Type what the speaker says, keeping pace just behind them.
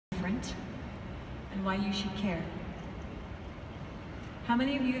and why you should care. How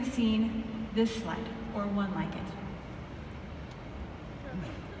many of you have seen this slide, or one like it?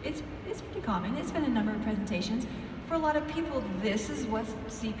 It's pretty common. It's been a number of presentations. For a lot of people, this is what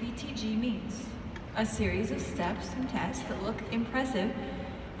CPTG means. A series of steps and tests that look impressive,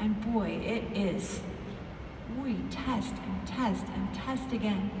 and boy, it is. We test and test and test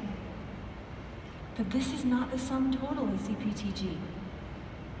again. But this is not the sum total of CPTG.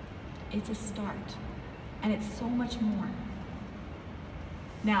 It's a start, and it's so much more.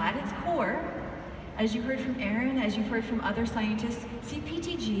 Now, at its core, as you heard from Aaron, as you've heard from other scientists,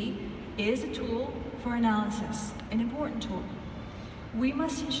 CPTG is a tool for analysis, an important tool. We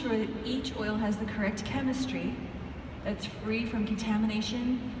must ensure that each oil has the correct chemistry that's free from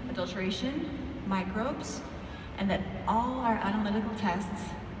contamination, adulteration, microbes, and that all our analytical tests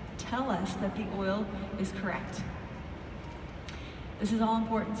tell us that the oil is correct. This is all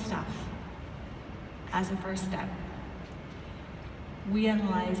important stuff. As a first step, we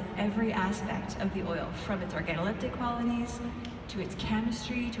analyze every aspect of the oil, from its organoleptic qualities, to its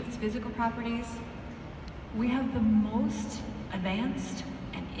chemistry, to its physical properties. We have the most advanced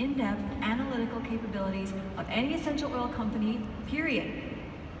and in-depth analytical capabilities of any essential oil company, period.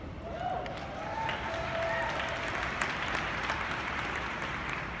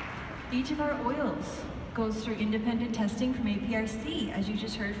 Each of our oils goes through independent testing from APRC, as you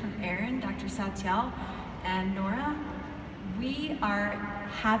just heard from Aaron, Dr. Satyal, and Nora. We are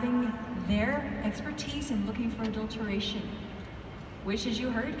having their expertise in looking for adulteration, which, as you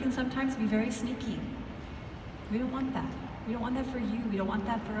heard, can sometimes be very sneaky. We don't want that. We don't want that for you. We don't want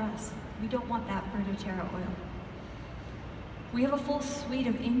that for us. We don't want that for doTERRA oil. We have a full suite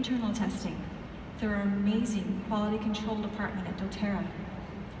of internal testing through our amazing quality control department at doTERRA.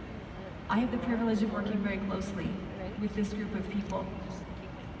 I have the privilege of working very closely with this group of people.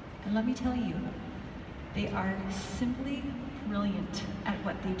 And let me tell you, they are simply brilliant at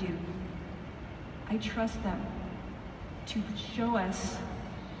what they do. I trust them to show us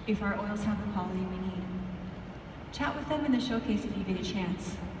if our oils have the quality we need. Chat with them in the showcase if you get a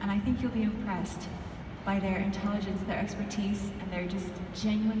chance, and I think you'll be impressed by their intelligence, their expertise, and their just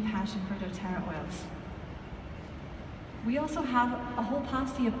genuine passion for doTERRA oils. We also have a whole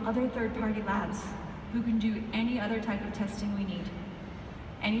posse of other third-party labs who can do any other type of testing we need.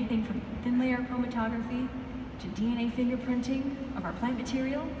 Anything from thin layer chromatography to DNA fingerprinting of our plant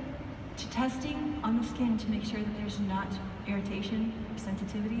material, to testing on the skin to make sure that there's not irritation or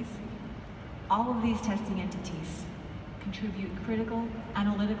sensitivities. All of these testing entities contribute critical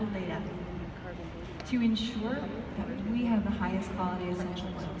analytical data to ensure that we have the highest quality essential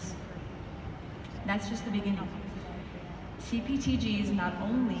oils. That's just the beginning. CPTG is not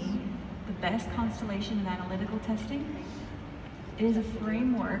only the best constellation of analytical testing, it is a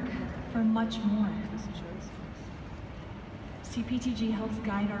framework for much more. CPTG helps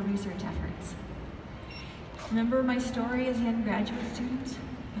guide our research efforts. Remember my story as a young graduate student?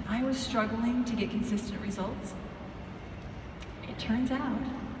 When I was struggling to get consistent results? It turns out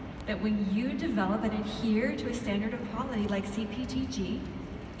that when you develop and adhere to a standard of quality like CPTG,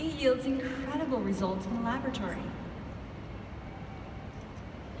 it yields incredible results in the laboratory.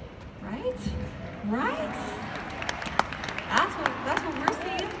 Right? Right? That's what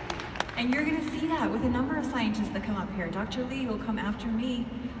we're seeing. And you're gonna see that with a number of scientists that come up here. Dr. Lee will come after me.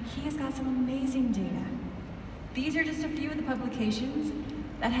 He has got some amazing data. These are just a few of the publications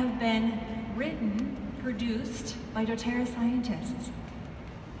that have been written, produced by doTERRA scientists,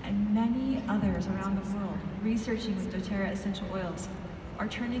 and many others around the world researching with doTERRA essential oils are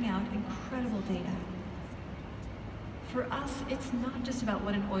turning out incredible data. For us, it's not just about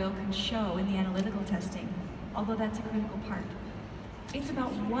what an oil can show in the analytical testing, although that's a critical part. It's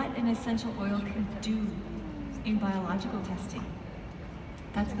about what an essential oil can do in biological testing.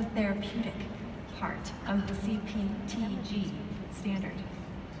 That's the therapeutic part of the CPTG standard.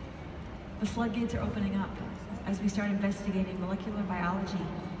 The floodgates are opening up as we start investigating molecular biology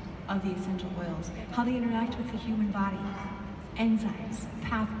of the essential oils, how they interact with the human body, enzymes,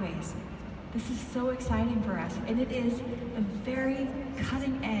 pathways. This is so exciting for us, and it is the very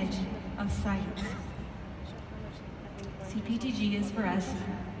cutting edge of science. CPTG is for us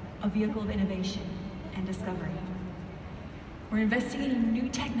a vehicle of innovation and discovery. We're investigating new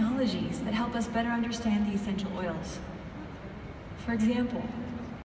technologies that help us better understand the essential oils. For example,